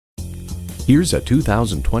Here's a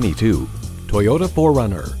 2022 Toyota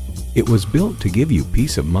 4Runner. It was built to give you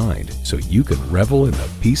peace of mind so you can revel in the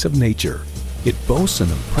peace of nature. It boasts an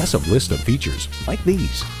impressive list of features like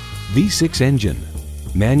these: V6 engine,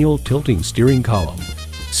 manual tilting steering column,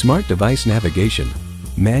 smart device navigation,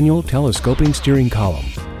 manual telescoping steering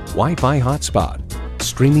column, Wi-Fi hotspot,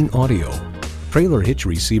 streaming audio, trailer hitch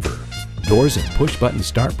receiver, doors and push-button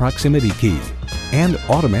start proximity key, and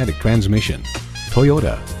automatic transmission.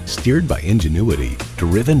 Toyota, steered by ingenuity,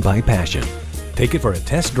 driven by passion. Take it for a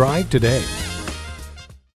test drive today.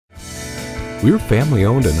 We're family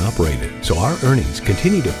owned and operated, so our earnings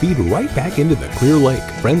continue to feed right back into the Clear Lake,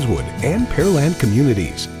 Friendswood, and Pearland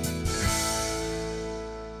communities.